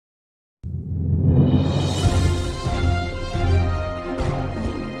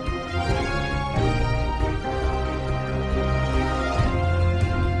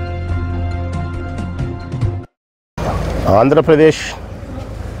ఆంధ్రప్రదేశ్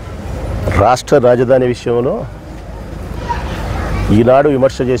రాష్ట్ర రాజధాని విషయంలో ఈనాడు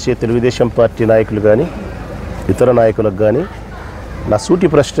విమర్శ చేసే తెలుగుదేశం పార్టీ నాయకులు కానీ ఇతర నాయకులకు కానీ నా సూటి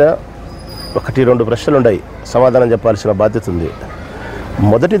ప్రశ్న 1-2 ప్రశ్నలు ఉన్నాయి, సమాధానం చెప్పాల్సిన బాధ్యత ఉంది.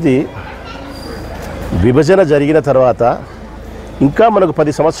 మొదటిది, విభజన జరిగిన తర్వాత ఇంకా మనకు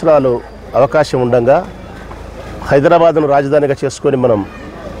 10 సంవత్సరాలు అవకాశం ఉండగా హైదరాబాద్ను రాజధానిగా చేసుకొని మనం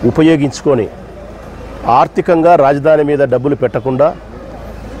ఉపయోగించుకొని ఆర్థికంగా రాజధాని మీద డబ్బులు పెట్టకుండా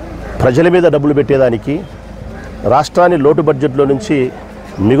ప్రజల మీద డబ్బులు పెట్టేదానికి, రాష్ట్రాన్ని లోటు బడ్జెట్లో నుంచి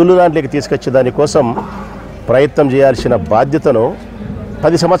మిగులు దాంట్లోకి తీసుకొచ్చే దానికోసం ప్రయత్నం చేయాల్సిన బాధ్యతను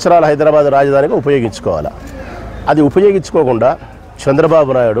 10 సంవత్సరాల హైదరాబాద్ రాజధానిగా ఉపయోగించుకోవాలి. అది ఉపయోగించుకోకుండా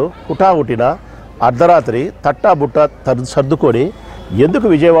చంద్రబాబు నాయుడు హుటాహుటిన అర్ధరాత్రి తట్టాబుట్ట సర్దుకొని ఎందుకు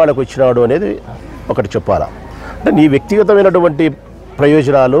విజయవాడకు వచ్చినాడు అనేది ఒకటి చెప్పాలా. అంటే నీ వ్యక్తిగతమైనటువంటి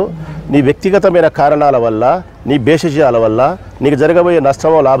ప్రయోజనాలు, నీ వ్యక్తిగతమైన కారణాల వల్ల, నీ భేషజాల వల్ల, నీకు జరగబోయే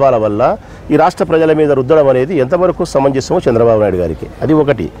నష్టమో లాభాల వల్ల ఈ రాష్ట్ర ప్రజల మీద రుద్దడం అనేది ఎంతవరకు సమంజసమో చంద్రబాబు నాయుడు గారికి అది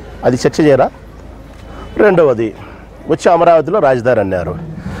ఒకటి, అది చర్చ చేయరా. రెండవది, వచ్చి అమరావతిలో రాజధాని అన్నారు.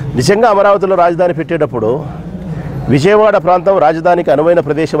 నిజంగా అమరావతిలో రాజధాని పెట్టేటప్పుడు విజయవాడ ప్రాంతం రాజధానికి అనువైన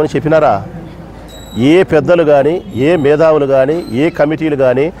ప్రదేశం అని చెప్పినారా? ఏ పెద్దలు కానీ, ఏ మేధావులు కానీ, ఏ కమిటీలు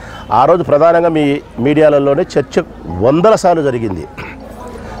కానీ ఆ రోజు ప్రధానంగా మీ మీడియాలలోనే చర్చ 100 సార్లు జరిగింది.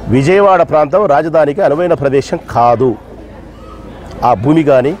 విజయవాడ ప్రాంతం రాజధానికి అనువైన ప్రదేశం కాదు. ఆ భూమి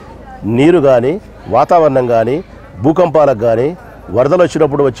కానీ, నీరు కానీ, వాతావరణం కానీ, భూకంపాలకు కానీ, వరదలు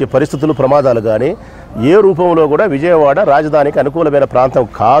వచ్చినప్పుడు వచ్చే పరిస్థితులు, ప్రమాదాలు కానీ ఏ రూపంలో కూడా విజయవాడ రాజధానికి అనుకూలమైన ప్రాంతం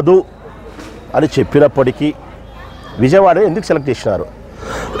కాదు అని చెప్పినప్పటికీ విజయవాడ ఎందుకు సెలెక్ట్ చేసినారు?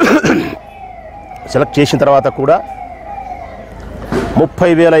 సెలెక్ట్ చేసిన తర్వాత కూడా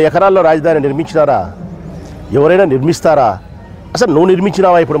 30,000 ఎకరాల్లో రాజధాని నిర్మించినారా? ఎవరైనా నిర్మిస్తారా? అసలు నువ్వు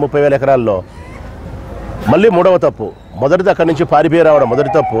నిర్మించినావా ఇప్పుడు 30,000 ఎకరాల్లో? మళ్ళీ మూడవ తప్పు. మొదటిది అక్కడి నుంచి పారిపోయి రావడం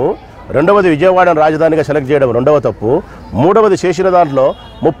మొదటి తప్పు, రెండవది విజయవాడను రాజధానిగా సెలెక్ట్ చేయడం రెండవ తప్పు, మూడవది చేసిన దాంట్లో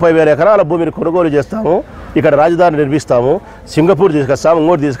 30,000 ఎకరాల భూమిని కొనుగోలు చేస్తాము, ఇక్కడ రాజధాని నిర్మిస్తాము, సింగపూర్ తీసుకొస్తాము,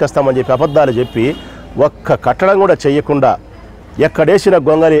 ఇంకోటి తీసుకొస్తామని చెప్పి అబద్ధాలు చెప్పి ఒక్క కట్టడం కూడా చేయకుండా ఎక్కడేసిన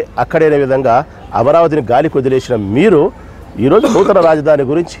గొంగలి అక్కడైన విధంగా అమరావతిని గాలికి వదిలేసిన మీరు ఈరోజు నూతన రాజధాని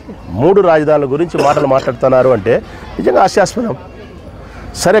గురించి, 3 రాజధానుల గురించి మాటలు మాట్లాడుతున్నారు అంటే నిజంగా హాస్యాస్పదం.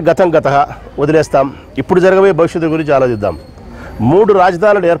 సరే, గతం వదిలేస్తాం, ఇప్పుడు జరగబోయే భవిష్యత్తు గురించి ఆలోచిద్దాం. 3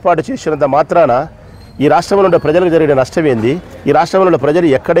 రాజధానులు ఏర్పాటు చేసినంత మాత్రాన ఈ రాష్ట్రంలో ఉండే ప్రజలకు జరిగిన నష్టం ఏంది? ఈ రాష్ట్రంలో ఉండే ప్రజలు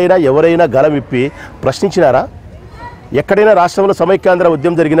ఎక్కడైనా ఎవరైనా గలం విప్పి ప్రశ్నించినారా? ఎక్కడైనా రాష్ట్రంలో సమైక్యాంధ్ర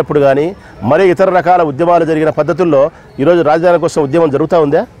ఉద్యమం జరిగినప్పుడు కానీ, మరే ఇతర రకాల ఉద్యమాలు జరిగిన పద్ధతుల్లో ఈరోజు రాజధాని కోసం ఉద్యమం జరుగుతూ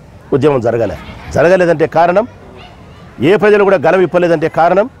ఉందా? ఉద్యమం జరగలేదంటే కారణం, ఏ ప్రజలు కూడా గలం విప్పలేదంటే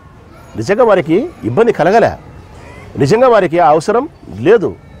కారణం నిజంగా వారికి ఇబ్బంది కలగలే, నిజంగా వారికి అవసరం లేదు.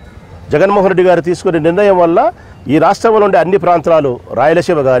 జగన్మోహన్ రెడ్డి గారు తీసుకునే నిర్ణయం వల్ల ఈ రాష్ట్రంలో ఉండే అన్ని ప్రాంతాలు,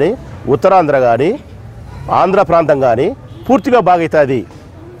 రాయలసీమ కానీ, ఉత్తరాంధ్ర కానీ, ఆంధ్ర ప్రాంతం కానీ పూర్తిగా బాగవుతుంది.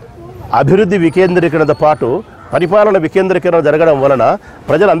 అభివృద్ధి వికేంద్రీకరణతో పాటు పరిపాలన వికేంద్రీకరణ జరగడం వలన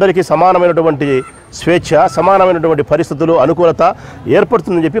ప్రజలందరికీ సమానమైనటువంటి స్వేచ్ఛ, సమానమైనటువంటి పరిస్థితులు, అనుకూలత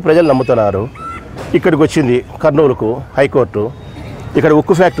ఏర్పడుతుందని చెప్పి ప్రజలు నమ్ముతున్నారు. ఇక్కడికి వచ్చింది కర్నూలుకు హైకోర్టు, ఇక్కడ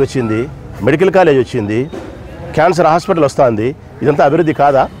ఉక్కు ఫ్యాక్టరీ వచ్చింది, మెడికల్ కాలేజ్ వచ్చింది, క్యాన్సర్ హాస్పిటల్ వస్తుంది. ఇదంతా అభివృద్ధి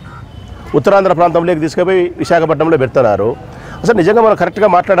కాదా? ఉత్తరాంధ్ర ప్రాంతంలోకి తీసుకుపోయి విశాఖపట్నంలో పెడుతున్నారు. అసలు నిజంగా మనం కరెక్ట్గా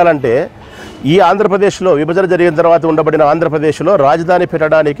మాట్లాడాలంటే ఈ ఆంధ్రప్రదేశ్లో విభజన జరిగిన తర్వాత ఉండబడిన ఆంధ్రప్రదేశ్లో రాజధాని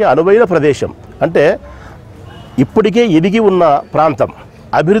పెట్టడానికి అనువైన ప్రదేశం అంటే ఇప్పటికే ఎదిగి ఉన్న ప్రాంతం,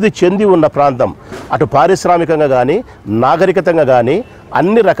 అభివృద్ధి చెంది ఉన్న ప్రాంతం, అటు పారిశ్రామికంగా కానీ, నాగరికతంగా కానీ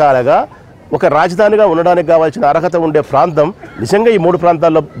అన్ని రకాలుగా ఒక రాజధానిగా ఉండడానికి కావాల్సిన అర్హత ఉండే ప్రాంతం నిజంగా ఈ 3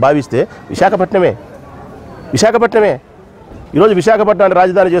 ప్రాంతాల్లో భావిస్తే విశాఖపట్నమే. ఈరోజు విశాఖపట్నాన్ని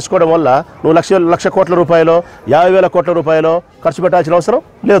రాజధాని చేసుకోవడం వల్ల నువ్వు లక్ష కోట్ల రూపాయలు, 50,000 కోట్ల రూపాయలు ఖర్చు పెట్టాల్సిన అవసరం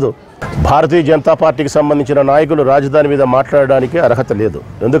లేదు. భారతీయ జనతా పార్టీకి సంబంధించిన నాయకులు రాజధాని మీద మాట్లాడడానికి అర్హత లేదు.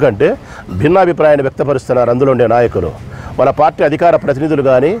 ఎందుకంటే భిన్నాభిప్రాయాన్ని వ్యక్తపరుస్తున్నారు అందులో ఉండే నాయకులు. వాళ్ళ పార్టీ అధికార ప్రతినిధులు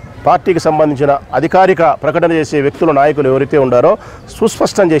కానీ, పార్టీకి సంబంధించిన అధికారిక ప్రకటన చేసే వ్యక్తుల నాయకులు ఎవరైతే ఉండారో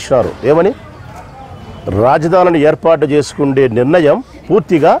సుస్పష్టం చేసినారు. ఏమని? రాజధానిని ఏర్పాటు చేసుకునే నిర్ణయం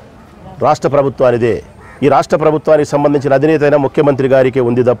పూర్తిగా రాష్ట్ర ప్రభుత్వానిదే. ఈ రాష్ట్ర ప్రభుత్వానికి సంబంధించిన అధినేత అయిన ముఖ్యమంత్రి గారికి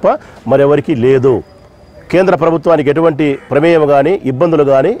ఉంది తప్ప మరెవరికి లేదు. కేంద్ర ప్రభుత్వానికి ఎటువంటి ప్రమేయం కానీ, ఇబ్బందులు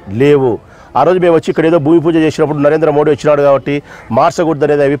కానీ లేవు. ఆ రోజు మేము వచ్చి ఇక్కడ ఏదో భూమి పూజ చేసినప్పుడు నరేంద్ర మోడీ వచ్చినాడు కాబట్టి మార్చకూడదు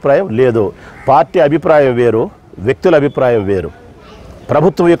అనేది అభిప్రాయం లేదు. పార్టీ అభిప్రాయం వేరు, వ్యక్తుల అభిప్రాయం వేరు,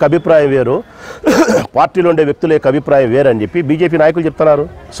 ప్రభుత్వం యొక్క అభిప్రాయం వేరు, పార్టీలో ఉండే వ్యక్తుల యొక్క అభిప్రాయం వేరు అని చెప్పి బీజేపీ నాయకులు చెప్తున్నారు.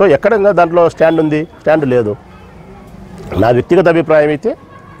 సో ఎక్కడంగా దాంట్లో స్టాండ్ ఉంది? స్టాండ్ లేదు. నా వ్యక్తిగత అభిప్రాయం అయితే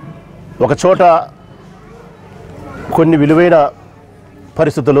ఒక చోట కొన్ని విలువైన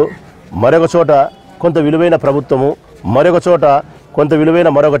పరిస్థితులు, మరొక చోట కొంత విలువైన ప్రభుత్వము, మరొక చోట కొంత విలువైన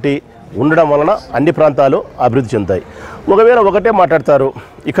మరొకటి ఉండడం వలన అన్ని ప్రాంతాలు అభివృద్ధి చెందుతాయి. ఒకవేళ ఒకటే మాట్లాడతారు,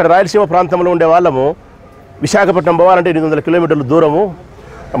 ఇక్కడ రాయలసీమ ప్రాంతంలో ఉండే వాళ్ళము విశాఖపట్నం పోవాలంటే 800 కిలోమీటర్ల దూరము,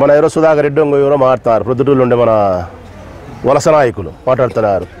 మన ఎవరో సుధాకర్ రెడ్డి ఎవరో మాట్లాడతారు, ప్రొద్దుటూరులో ఉండే మన వలస నాయకులు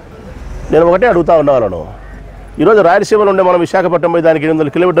మాట్లాడుతున్నారు. నేను ఒకటే అడుగుతా ఉన్నాను, ఈరోజు రాయలసీమలో ఉండే మనం విశాఖపట్నం పోయి దానికి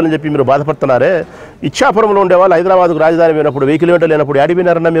 800 కిలోమీటర్లు అని చెప్పి మీరు బాధపడుతున్నారే, ఇచ్చాపురంలో ఉండే వాళ్ళు హైదరాబాద్కు రాజధాని పోయినప్పుడు 1000 కిలోమీటర్లు లేనప్పుడు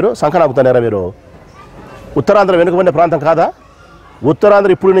అడిగినారన్నా మీరు సంకనాపుతున్నారా? మీరు ఉత్తరాంధ్ర వెనుకబడిన ప్రాంతం కాదా?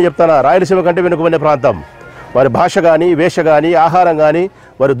 ఉత్తరాంధ్ర ఇప్పుడు నేను చెప్తానా, రాయలసీమ కంటే వెనుకబడిన ప్రాంతం. వారి భాష కానీ, వేష కానీ, ఆహారం కానీ,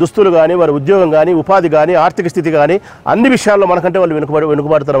 వారి దుస్తులు కానీ, వారి ఉద్యోగం కానీ, ఉపాధి కానీ, ఆర్థిక స్థితి కానీ అన్ని విషయాల్లో మనకంటే వాళ్ళు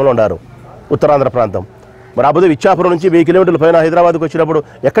వెనుకబాటుతనంలో ఉన్నారు ఉత్తరాంధ్ర ప్రాంతం. మరి అబద్ధం ఇచ్చాపురం నుంచి 1000 కిలోమీటర్ల పైన హైదరాబాద్కు వచ్చినప్పుడు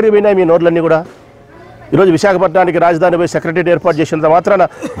ఎక్కడికి పోయినాయి మీ నోట్లన్నీ కూడా? ఈరోజు విశాఖపట్నానికి రాజధాని పోయి సెక్రటరీ ఏర్పాటు చేసినంత మాత్రాన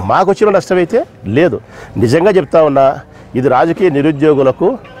మాకు వచ్చిన నష్టమైతే లేదు. నిజంగా చెప్తా ఉన్నా, ఇది రాజకీయ నిరుద్యోగులకు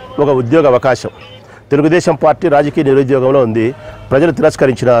ఒక ఉద్యోగ అవకాశం. తెలుగుదేశం పార్టీ రాజకీయ నిరుద్యోగంలో ఉంది. ప్రజలు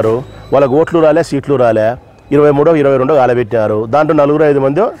తిరస్కరించినారు, వాళ్ళకు ఓట్లు రాలే, సీట్లు రాలే, 23, 22 ఆలబెట్టినారు. దాంట్లో 4-5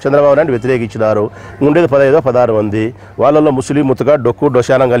 మంది చంద్రబాబు నాయుడు వ్యతిరేకించినారు. ఉండేది 15-16 మంది. వాళ్ళల్లో ముస్లిం, ముతక, డొక్కు,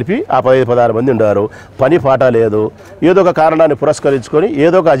 డొశానం కలిపి ఆ 15-16 మంది ఉన్నారు. పని పాట లేదు. ఏదో ఒక కారణాన్ని పురస్కరించుకొని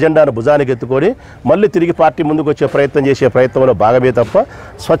ఏదో ఒక అజెండాను భుజానికి ఎత్తుకొని మళ్ళీ తిరిగి పార్టీ ముందుకు వచ్చే ప్రయత్నం చేసే ప్రయత్నంలో భాగమే తప్ప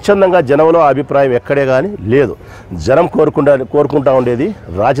స్వచ్ఛందంగా జనంలో అభిప్రాయం ఎక్కడే కానీ లేదు. జనం కోరుకుంటా ఉండేది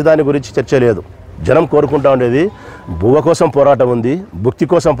రాజధాని గురించి చర్చ లేదు. జనం కోరుకుంటా ఉండేది భూవ కోసం పోరాటం ఉంది, భుక్తి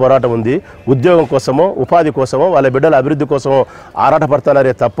కోసం పోరాటం ఉంది, ఉద్యోగం కోసమో, ఉపాధి కోసమో, వాళ్ళ బిడ్డల అభివృద్ధి కోసమో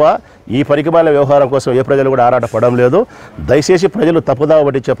ఆరాటపడుతున్నారే తప్ప ఈ పరికమాల వ్యవహారం కోసం ఏ ప్రజలు కూడా ఆరాటపడడం లేదు. దయచేసి ప్రజలు తప్పుదావ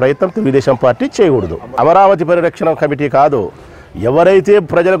పట్టించే ప్రయత్నం తెలుగుదేశం పార్టీ చేయకూడదు. అమరావతి పరిరక్షణ కమిటీ కాదు, ఎవరైతే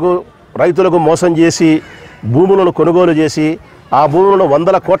ప్రజలకు, రైతులకు మోసం చేసి భూములను కొనుగోలు చేసి ఆ భూములను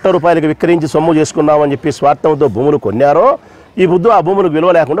 100 కోట్ల రూపాయలకు విక్రయించి సొమ్ము చేసుకున్నామని చెప్పి స్వార్థంతో భూములు కొన్నారో ఈ బుద్ధు ఆ భూములకు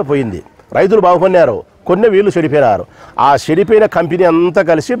విలువ లేకుండా పోయింది. రైతులు బాగుపడినారు, కొన్ని వీళ్ళు చెడిపోయినారు. ఆ చెడిపోయిన కంపెనీ అంతా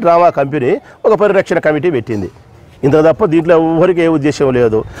కలిసి డ్రామా కంపెనీ ఒక పరిరక్షణ కమిటీ పెట్టింది. ఇంత తప్ప దీంట్లో ఎవరికి ఏ ఉద్దేశం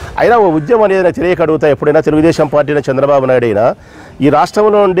లేదు. అయినా ఓ ఉద్యమం అనేది తెలియక అడుగుతా, ఎప్పుడైనా తెలుగుదేశం పార్టీన చంద్రబాబు నాయుడు అయినా ఈ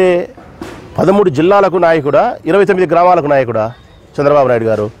రాష్ట్రంలో ఉండే 13 జిల్లాలకు నాయకుడా, 29 గ్రామాలకు నాయకుడా చంద్రబాబు నాయుడు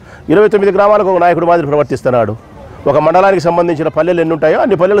గారు? 29 గ్రామాలకు ఒక నాయకుడు మాదిరి ప్రవర్తిస్తున్నాడు. ఒక మండలానికి సంబంధించిన పల్లెలు ఎన్ని ఉంటాయో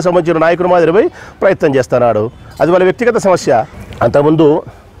అన్ని పల్లెలకు సంబంధించిన నాయకుడు మాదిరిపై ప్రయత్నం చేస్తున్నాడు. అది వాళ్ళ వ్యక్తిగత సమస్య. అంతకుముందు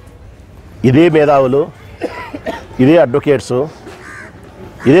ఇదే మేధావులు, ఇదే అడ్వకేట్సు,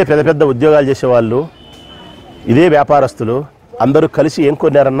 ఇదే పెద్ద పెద్ద ఉద్యోగాలు చేసేవాళ్ళు, ఇదే వ్యాపారస్తులు అందరూ కలిసి ఏం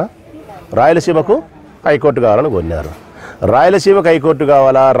కొన్నారన్నా? రాయలసీమకు హైకోర్టు కావాలని కొన్నారు. రాయలసీమకు హైకోర్టు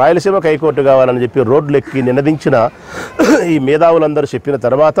కావాలా, రాయలసీమకు హైకోర్టు కావాలని చెప్పి రోడ్లు ఎక్కి నినదించిన ఈ మేధావులందరూ చెప్పిన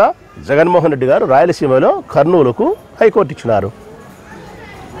తర్వాత జగన్మోహన్ రెడ్డి గారు రాయలసీమలో కర్నూలుకు హైకోర్టు ఇచ్చినారు.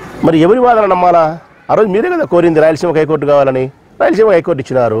 మరి ఎవరి వాదన నమ్మాలా? ఆ రోజు మీరే కదా కోరింది రాయలసీమకు హైకోర్టు కావాలని. రాయలసీమకు హైకోర్టు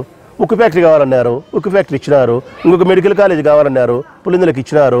ఇచ్చినారు. ఉక్కు ఫ్యాక్టరీ కావాలన్నారు, ఉక్కు ఫ్యాక్టరీ ఇచ్చినారు. ఇంకొక మెడికల్ కాలేజ్ కావాలన్నారు, పులిందులకు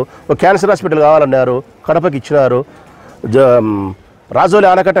ఇచ్చినారు. ఒక క్యాన్సర్ హాస్పిటల్ కావాలన్నారు, కడపకి ఇచ్చినారు. రాజోలి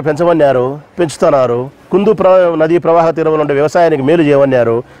ఆనకట్ట పెంచమన్నారు, పెంచుతున్నారు. కుందు నదీ ప్రవాహ తీరంలో ఉండే వ్యవసాయానికి మేలు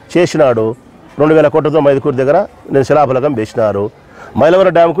చేయమన్నారు, చేసినాడు. 2000 కోట్లతో మైదుకూరు దగ్గర నేను శిలాఫలకం వేసినారు.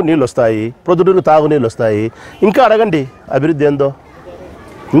 మైలవరం డ్యాముకు నీళ్ళు వస్తాయి, ప్రొద్దుటూరు తాగునీళ్ళు వస్తాయి. ఇంకా అడగండి అభివృద్ధి ఏందో,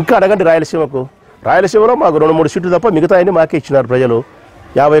 ఇంకా అడగండి రాయలసీమకు. రాయలసీమలో మాకు 2-3 సీట్లు తప్ప మిగతా అన్ని మాకే ఇచ్చినారు ప్రజలు.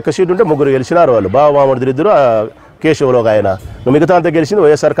 51 సీట్లు ఉంటే 3 గెలిచినారు వాళ్ళు, బావమామూడు ఇద్దరు, కేశవులో ఒక ఆయన. మిగతా అంతా గెలిచింది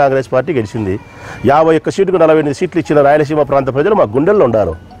వైఎస్ఆర్ కాంగ్రెస్ పార్టీ గెలిచింది. 51 సీటుకు 48 సీట్లు ఇచ్చిన రాయలసీమ ప్రాంత ప్రజలు మా గుండెల్లో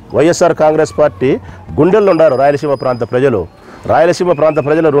ఉన్నారు. వైఎస్ఆర్ కాంగ్రెస్ పార్టీ గుండెల్లో ఉన్నారు రాయలసీమ ప్రాంత ప్రజలు. రాయలసీమ ప్రాంత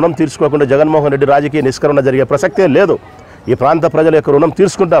ప్రజల రుణం తీర్చుకోకుండా జగన్మోహన్ రెడ్డి రాజకీయ నిష్కరణ జరిగే ప్రసక్తే లేదు. ఈ ప్రాంత ప్రజల యొక్క రుణం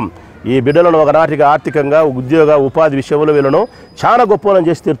తీర్చుకుంటాం. ఈ బిడ్డలను ఒకనాటిగా ఆర్థికంగా, ఉద్యోగ, ఉపాధి విషయంలో వీళ్ళను చాలా గొప్పలను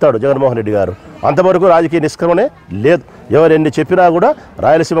చేసి తీరుతాడు జగన్మోహన్ రెడ్డి గారు. అంతవరకు రాజకీయ నిష్క్రమణే లేదు. ఎవరు ఎన్ని చెప్పినా కూడా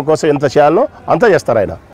రాయలసీమ కోసం ఎంత చేయాలనో అంతా చేస్తారు ఆయన.